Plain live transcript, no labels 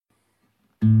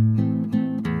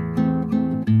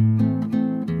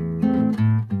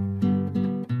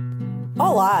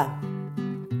Olá!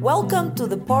 Welcome to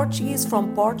the Portuguese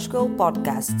from Portugal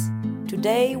podcast.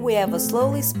 Today we have a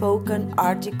slowly spoken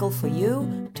article for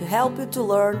you to help you to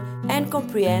learn and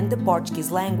comprehend the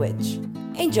Portuguese language.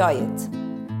 Enjoy it!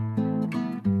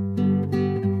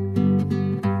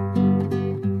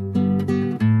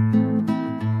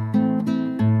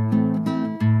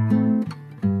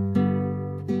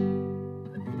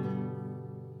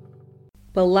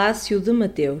 Palácio de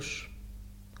Mateus.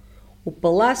 O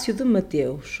Palácio de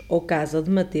Mateus, ou Casa de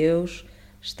Mateus,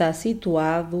 está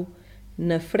situado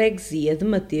na freguesia de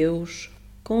Mateus,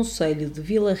 concelho de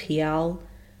Vila Real,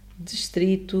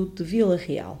 distrito de Vila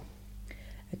Real.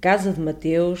 A Casa de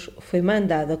Mateus foi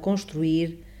mandada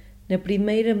construir na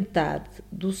primeira metade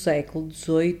do século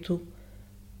XVIII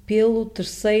pelo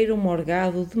terceiro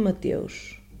morgado de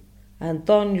Mateus,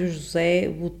 António José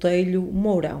Botelho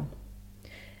Mourão.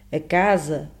 A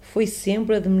casa foi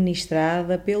sempre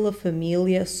administrada pela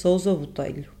família Sousa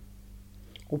Botelho.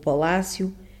 O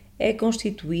palácio é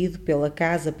constituído pela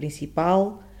casa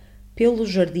principal, pelos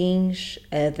jardins,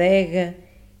 a adega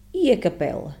e a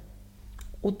capela.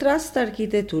 O traço da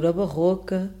arquitetura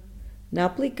barroca, na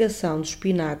aplicação dos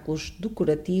pináculos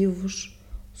decorativos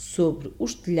sobre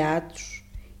os telhados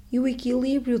e o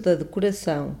equilíbrio da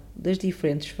decoração das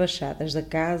diferentes fachadas da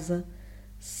casa,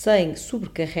 sem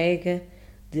sobrecarrega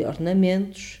de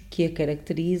ornamentos que a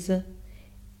caracteriza,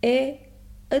 é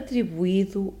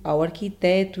atribuído ao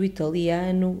arquiteto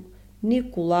italiano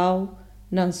Nicolau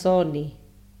Nanzoni.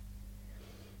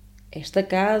 Esta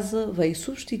casa veio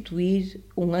substituir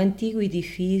um antigo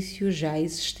edifício já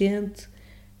existente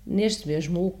neste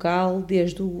mesmo local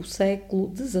desde o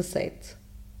século XVII.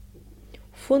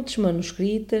 Fontes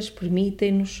manuscritas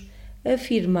permitem-nos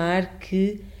afirmar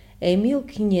que, em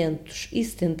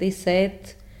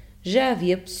 1577, já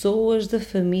havia pessoas da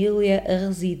família a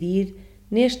residir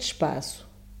neste espaço,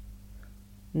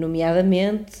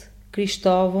 nomeadamente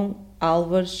Cristóvão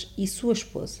Álvares e sua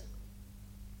esposa.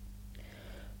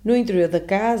 No interior da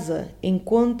casa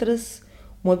encontra-se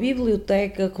uma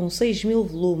biblioteca com 6.000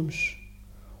 volumes,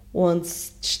 onde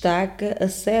se destaca a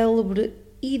célebre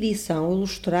edição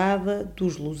ilustrada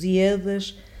dos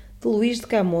Lusíadas de Luís de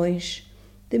Camões,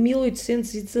 de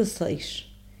 1816.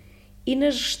 E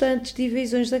nas restantes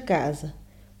divisões da casa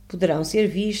poderão ser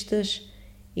vistas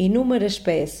inúmeras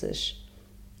peças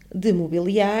de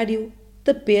mobiliário,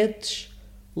 tapetes,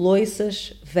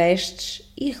 louças,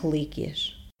 vestes e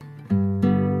relíquias.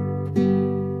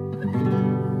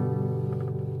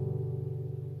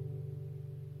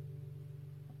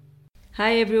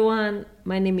 Hi everyone,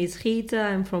 my name is Rita,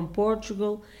 I'm from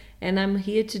Portugal and I'm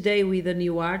here today with a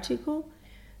new article.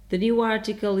 The new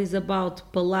article is about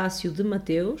Palácio de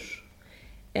Mateus.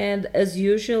 And as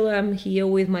usual, I'm here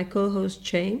with my co-host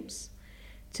James.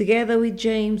 Together with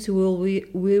James, we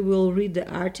will read the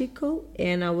article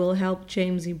and I will help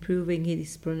James improving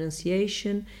his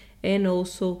pronunciation and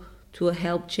also to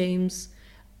help James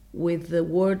with the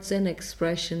words and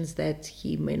expressions that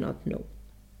he may not know.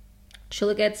 Shall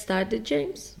I get started,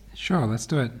 James? Sure, let's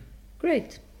do it.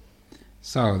 Great.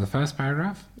 So, the first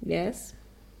paragraph. Yes.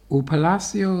 O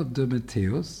Palácio de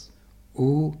Mateus,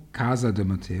 ou Casa de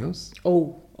Mateus.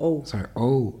 O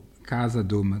Casa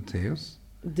do Mateus.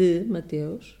 De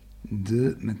Mateus.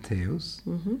 De Mateus.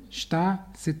 Está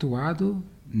situado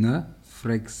na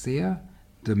freguesia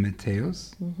de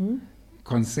Mateus,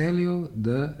 concelho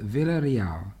de Vila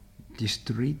Real,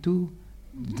 distrito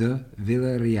de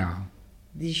Vila Real.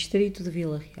 Distrito de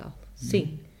Vila Real.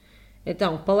 Sim.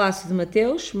 Então, Palácio de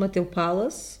Mateus, Mateus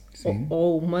Palace,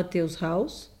 ou Mateus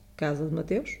House, Casa de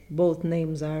Mateus. Both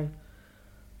names are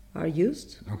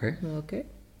used. Okay.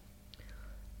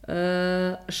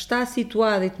 Está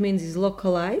situado, it means is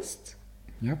localized.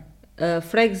 Yep.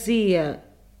 Freguesia,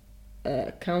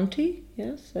 county.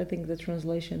 Yes, I think the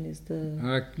translation is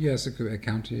the... yes, a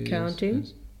county. County.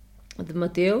 Yes. De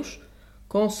Mateus.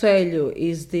 Concelho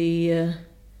is the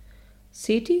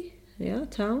city,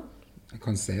 town.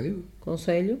 Concelho,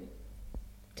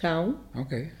 town.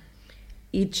 Okay.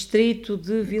 E distrito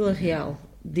de Vila Real,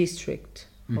 district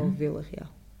of Vila Real.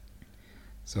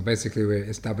 So basically we're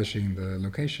establishing the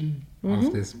location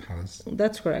of this palace.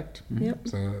 That's correct. Yep.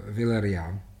 So Vila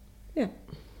Real. Yeah.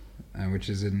 Which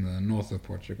is in the north of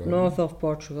Portugal. North of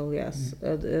Portugal, yes.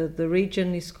 The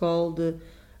region is called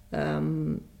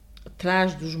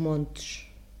Trás dos Montes.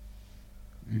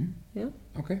 Yeah.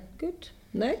 Okay. Good.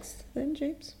 Next, then,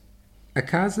 James. A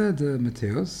Casa de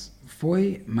Mateus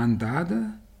foi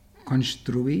mandada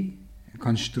construir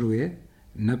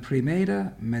na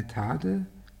primeira metade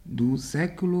do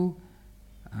século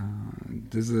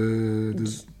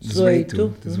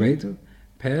XVIII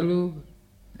pelo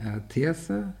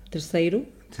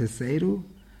Terceiro,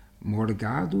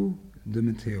 Morgado de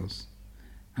Mateus.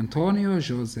 Antônio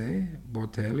José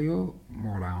Botelho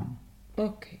Mourão.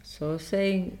 Ok, so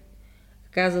saying a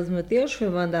casa de Mateus foi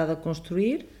mandada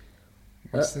construir.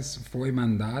 What's this? Foi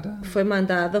mandada? Foi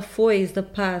mandada. Foi is the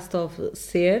past of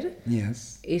ser.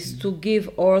 Yes. Is to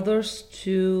give orders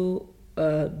to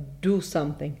do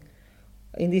something.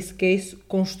 In this case,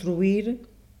 construir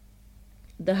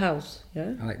the house.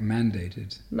 Yeah. Like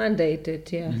mandated.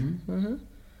 Mandated, yeah.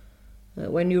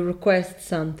 When you request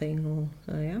something,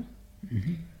 yeah.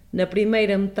 Na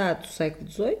primeira metade do século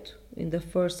XVIII, in the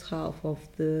first half of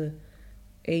the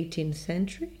 18th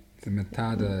century. The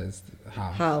metade is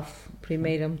half. Half,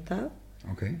 primeira metade.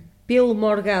 Okay. Pelo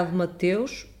Morgado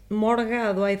Mateus.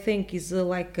 Morgado, I think, is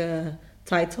like a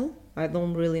title. I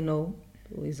don't really know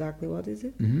exactly what is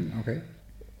it. Okay.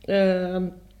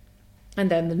 And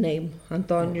then the name,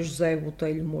 Antônio José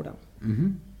Botelho Mourão.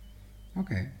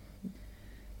 Ok.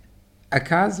 A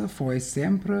casa foi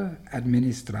sempre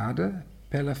administrada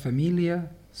pela família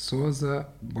Sousa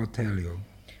Botelho.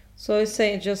 So it's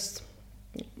saying just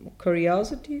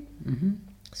curiosity.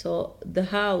 So the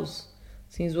house,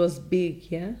 since it was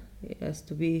big, yeah, it has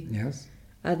to be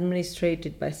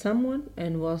administrated by someone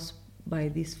and was by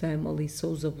this family,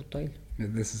 Sousa Botelho.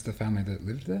 This is the family that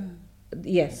lived there?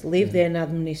 Yes, lived there and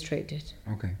administrated.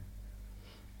 Ok.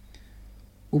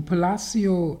 O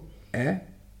palácio é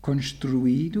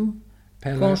constituído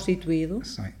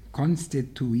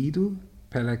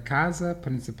pela casa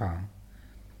principal,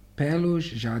 pelos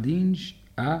jardins,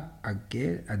 a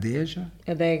adega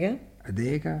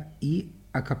e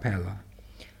a capela.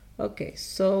 Okay,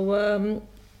 so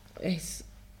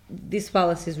this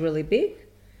palace is really big,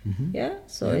 yeah.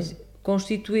 So it's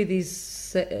constituted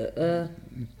is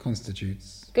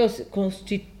constitutes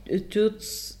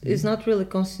is not really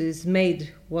it's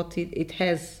made what it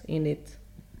has in it.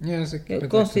 Yes, but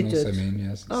constitute. That can also mean,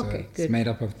 yes. Okay, so it's made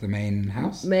up of the main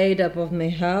house. Made up of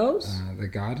main house. The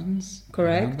gardens.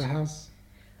 Correct. Around the house.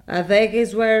 Adega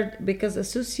is where, because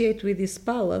associated with this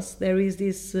palace, there is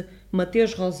this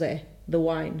Mateus Rosé, the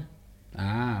wine.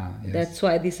 Ah, yes. That's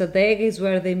why this adega is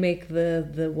where they make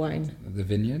the wine. The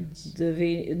vineyards?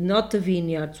 Not the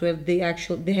vineyards, where they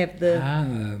have the...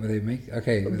 where they make...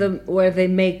 Okay. Where they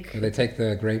make... Where they take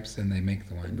the grapes and they make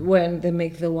the wine. When they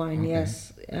make the wine, okay.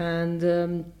 Yes. And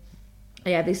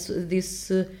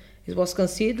this it was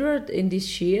considered in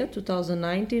this year,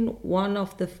 2019, one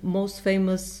of the most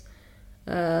famous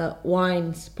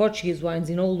wines, Portuguese wines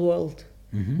in all the world.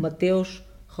 Mateus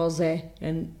Rosé,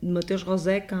 and Mateus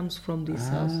Rosé comes from this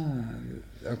house.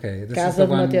 Okay, this Casa is the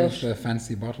one Mateus. with the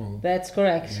fancy bottle. That's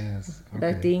correct. Yes, okay.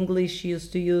 That the English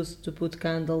used to use to put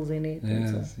candles in it.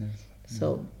 Yes.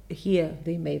 So here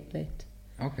they made that.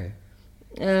 Okay.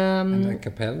 And a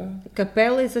capella?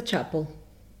 Capella is a chapel.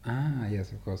 Ah,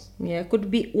 yes, of course. Yeah, could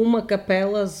be uma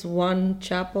capella as one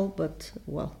chapel, but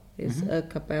it's a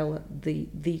capella,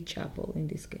 the chapel in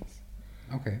this case.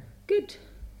 Okay. Good.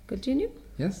 Continue.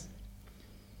 Yes.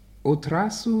 O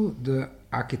traço de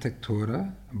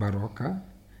arquitetura barroca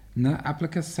na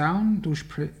aplicação dos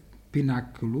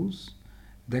pináculos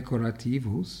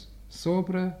decorativos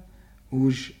sobre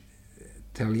os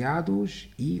telhados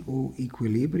e o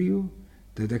equilíbrio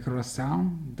de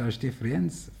decoração das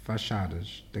diferentes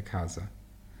fachadas da casa,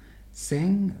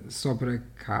 sem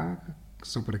sobrecarga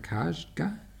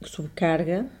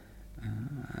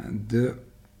de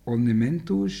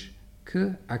ornamentos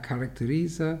que a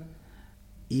caracteriza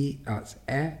e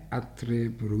é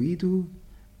atribuído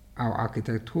ao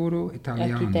arquiteto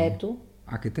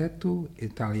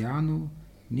italiano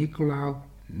Nicolau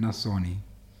Nassoni.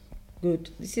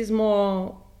 Good. This is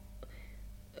more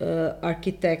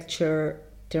architecture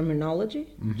terminology,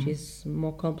 which is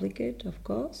more complicated, of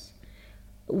course.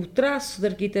 O traço de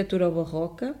arquitetura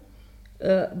barroca,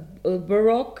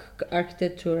 Baroque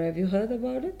architecture. Have you heard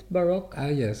about it? Baroque.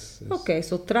 Yes. Okay,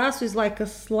 so traço is like a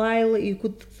slide.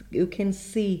 You can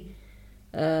see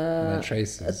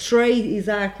traces. A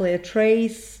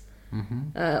trace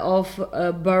of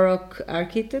Baroque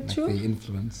architecture. Like the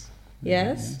influence.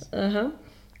 Yes.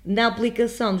 Na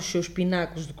aplicação dos seus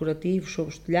pináculos decorativos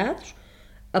sobre os telhados,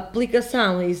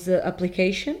 aplicação is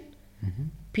application.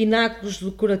 Pináculos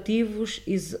decorativos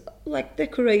is like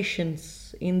decorations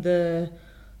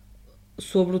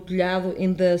sobre o telhado,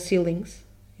 in the ceilings,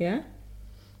 yeah?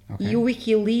 Okay. E o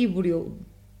equilíbrio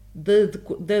da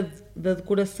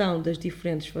decoração das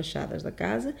diferentes fachadas da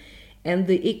casa, and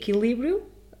the equilíbrio,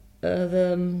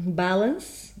 the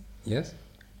balance, yes,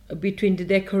 between the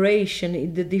decoration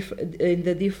in the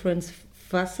different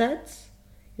facades,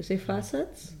 You say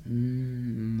facades?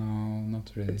 No,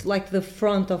 not really. It's like the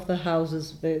front of the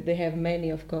houses. They have many,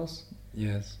 of course.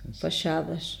 Yes.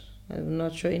 Fachadas. I'm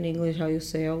not sure in English how you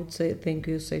say. I would think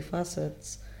you say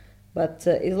facades, but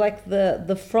it's like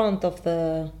the front of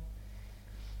the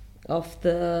house.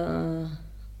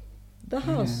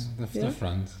 Yeah, the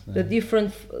front. The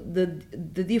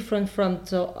different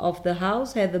front of the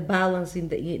house had a balance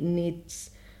in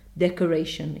its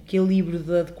decoration, equilíbrio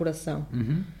da decoração.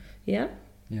 Yeah.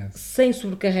 Yes. Sem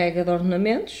sobrecarrega de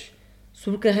ornamentos.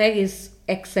 Sobrecarrega is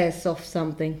excess of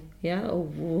something. Yeah,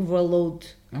 overload.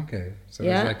 Okay, so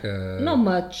it's like a... Not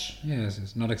much. Yes,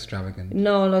 it's not extravagant.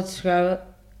 No, not extravagant.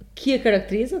 Que a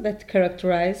caracteriza, that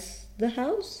characterize the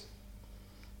house.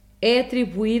 É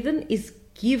atribuído, is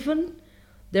given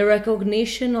the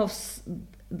recognition of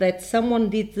that someone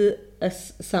did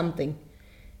something.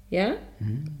 Yeah?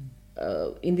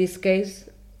 In this case,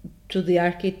 to the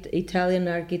Italian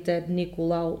architect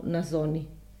Niccolò Nasoni.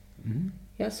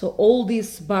 Yeah, so all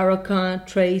these Baroque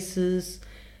traces,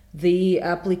 the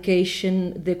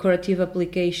decorative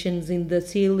applications in the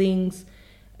ceilings,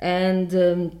 and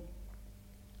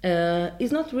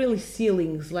it's not really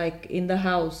ceilings like in the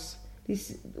house. In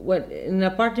an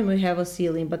apartment we have a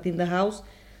ceiling, but in the house,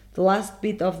 the last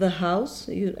bit of the house,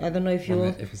 I don't know if you...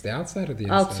 If it's the outside or the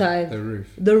outside? The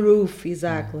roof. The roof,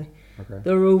 exactly. Okay.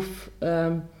 The roof,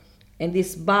 and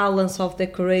this balance of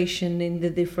decoration in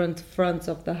the different fronts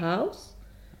of the house,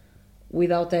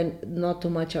 without not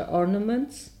too much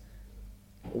ornaments,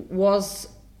 was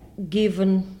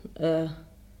given or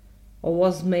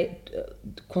was made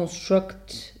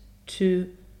construct to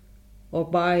or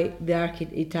by the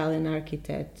Italian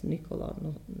architect Niccolò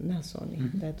Nasoni.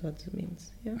 That's what it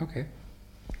means. Yeah.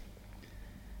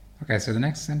 Okay, so the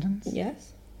next sentence.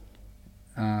 Yes.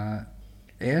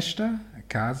 Esta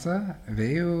casa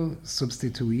veio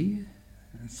substituir,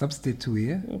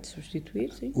 Substituir,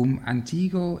 sim.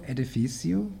 Antigo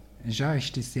edifício já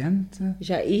existente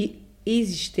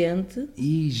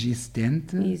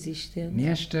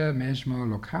neste mesmo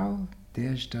local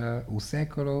desde o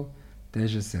século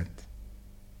XVII.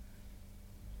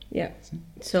 Yeah.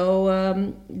 So,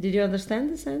 did you understand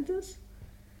the sentence?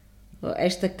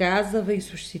 Esta casa veio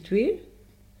substituir.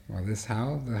 Well, this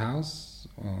house.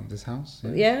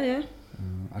 Yeah.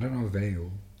 I don't know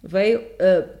veio. Veio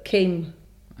came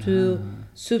to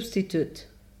substitute,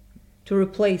 to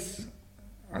replace.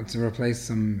 To replace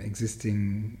some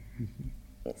existing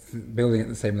building at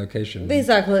the same location.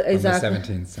 Exactly. From the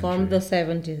 17th century. From the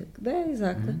 17th.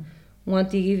 Exactly.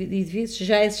 Antigo edifício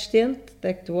já existente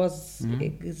that was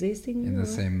existing in the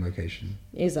same location.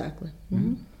 Exactly.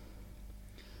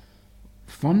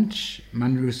 Fontes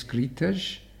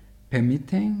manuscritas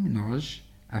permitem-nos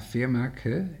afirmar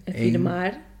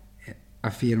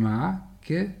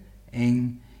que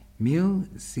em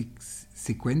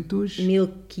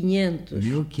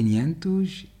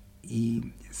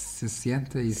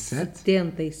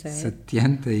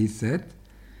 1567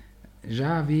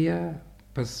 já havia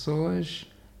pessoas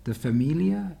de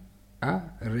família a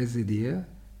residir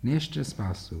neste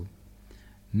espaço,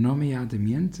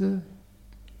 nomeadamente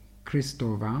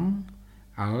Cristóvão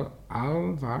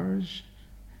Álvares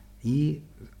e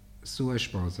sua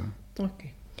esposa.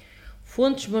 Okay.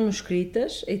 Fontes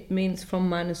manuscritas, it means from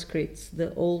manuscripts,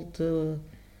 the old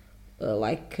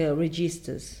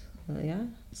registers, yeah?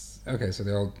 Okay, so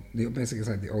basically it's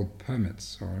like the old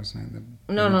permits or something.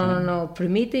 No.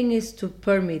 Permitting is to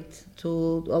permit,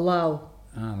 to allow.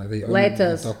 Like the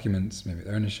letters. Documents, maybe,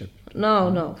 ownership.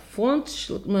 No. Fontes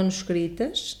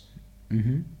manuscritas.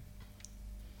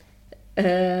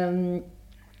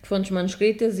 Fontes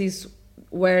manuscritas is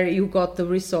where you got the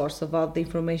resource about the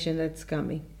information that's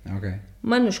coming. Okay.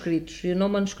 Manuscritos, you know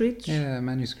manuscritos? Yeah,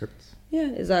 manuscripts.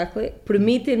 Yeah, exactly.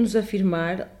 Permitem-nos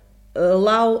afirmar,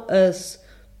 allow us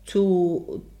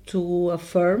to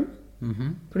affirm.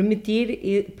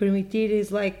 Permitir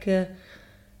is like a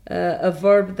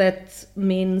verb that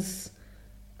means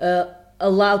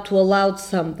allow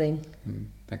something.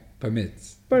 Like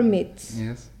permits. Permits.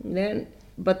 Yes. Then,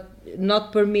 but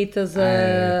not permit as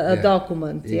a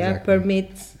document. Exactly. Yeah,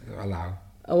 permits.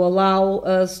 Allow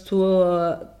us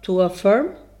to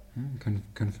affirm.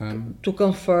 Confirm. To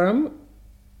confirm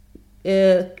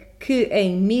que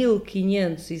em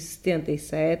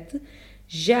 1577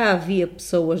 já havia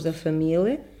pessoas da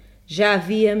família, já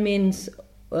havia means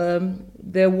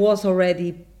there was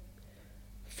already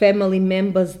family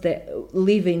members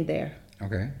living there.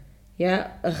 Okay.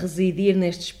 Yeah, a residir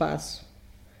neste espaço.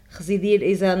 Residir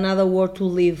is another word to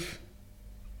live.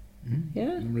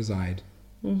 Yeah? Reside.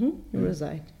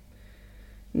 Reside.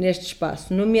 Neste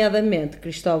espaço, nomeadamente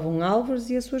Cristóvão Álvares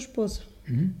e a sua esposa.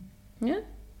 Yeah?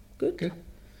 Good.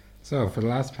 So, for the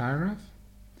last paragraph.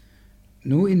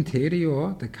 No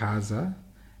interior da casa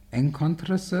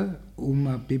encontra-se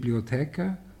uma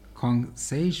biblioteca com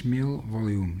 6.000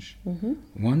 volumes,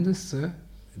 onde se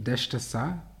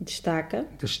destaca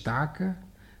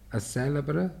a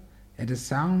célebre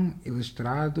edição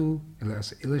ilustrada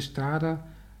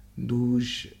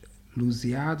dos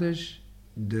Lusíadas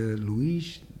de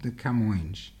Luís de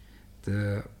Camões,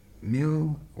 de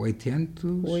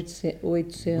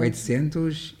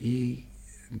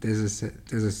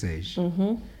 1816.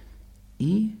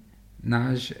 E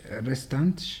nas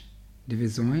restantes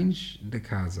divisões da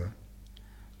casa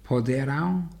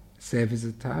poderão ser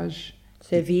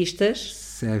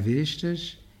vistas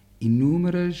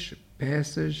inúmeras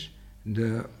peças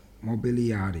de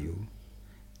mobiliário,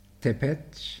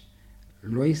 tapetes,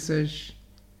 louças,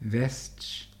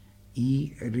 vestes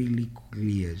e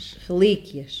relíquias.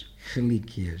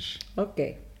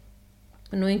 Ok.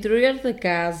 No interior da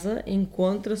casa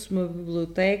encontra-se uma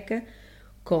biblioteca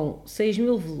com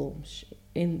 6.000 volumes.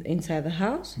 Inside the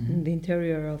house, in the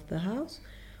interior of the house,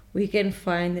 we can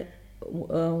find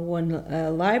one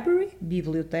library,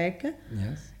 biblioteca,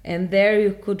 and there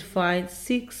you could find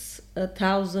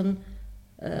 6,000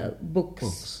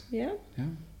 books. Yeah?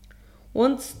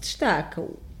 Onde se destaca,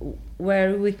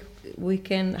 where we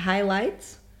can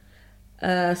highlight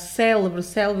a célebre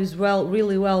is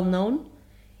really well known,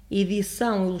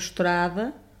 edição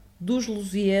ilustrada dos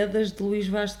Lusíadas de Luís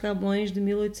Vaz de Camões de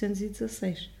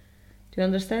 1816. Do you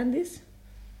understand this?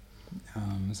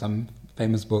 Some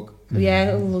famous book.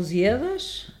 Yeah,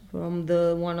 Lusíadas, from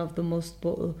one of the most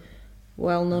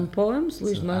well-known poems,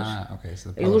 Luís Vaz. Okay,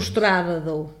 so Ilustrada,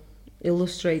 though.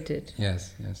 Illustrated.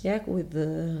 Yes. Yeah, with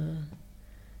the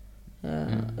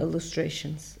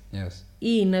illustrations. Yes.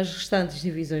 E nas restantes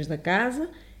divisões da casa,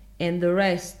 and the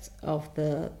rest of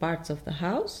the parts of the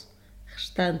house,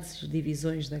 restantes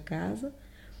divisões da casa,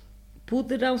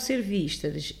 poderão ser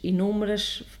vistas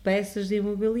inúmeras peças de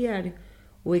imobiliário.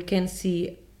 We can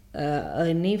see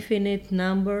an infinite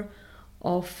number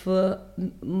of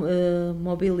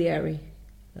mobiliary.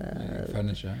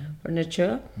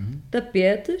 Furniture.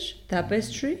 Tapetes,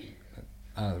 tapestry.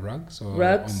 Rugs or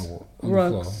rugs, on the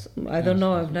rugs. floor? I don't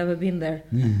know. I've never been there.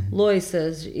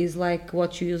 Louças is like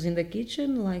what you use in the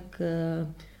kitchen,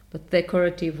 but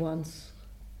decorative ones,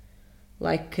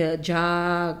 like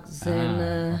jugs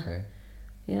and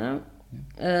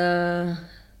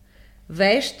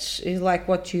vestes is like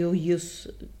what you used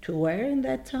to wear in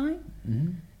that time.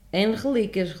 And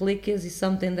relíquias is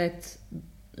something that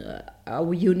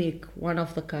are unique, one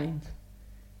of the kind.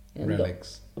 And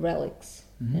relics.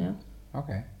 Yeah.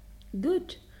 Okay.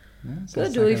 Good. Yeah,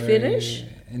 Good. Do we finish?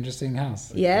 Interesting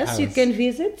house. Yes, you can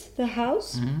visit the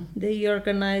house. They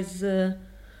organize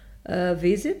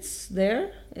visits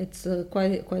there. It's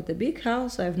quite a big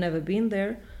house. I've never been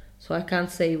there, so I can't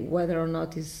say whether or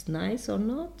not it's nice or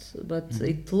not. But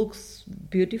it looks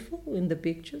beautiful in the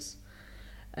pictures.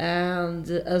 And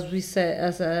as we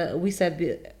said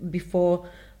before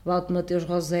about Mateus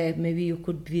Rosé, maybe you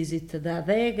could visit the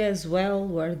adega as well,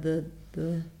 where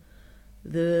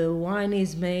the wine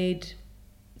is made.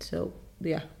 So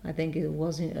yeah, I think it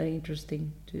was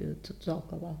interesting to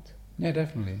talk about. Yeah,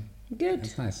 definitely. Good.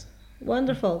 That's nice.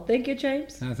 Wonderful. Thank you,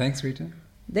 James. Thanks, Rita.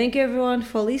 Thank you, everyone,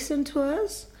 for listening to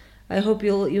us. I hope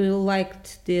you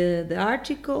liked the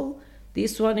article,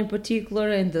 this one in particular,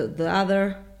 and the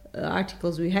other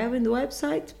articles we have in the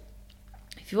website.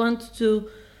 If you want to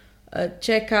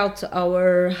check out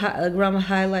our grammar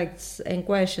highlights and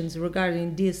questions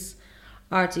regarding this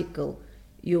article,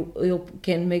 you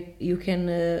can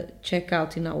check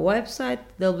out in our website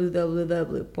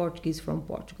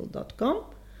www.portuguesefromportugal.com,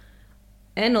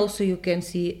 and also you can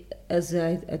see, as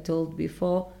I told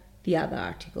before, the other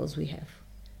articles we have.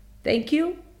 Thank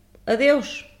you.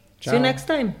 Adeus. Ciao. See you next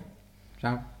time.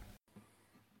 Ciao.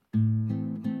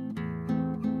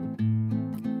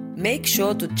 Make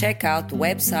sure to check out the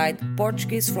website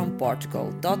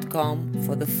portuguesefromportugal.com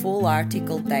for the full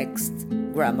article text,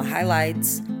 grammar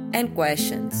highlights, and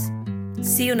questions.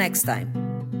 See you next time.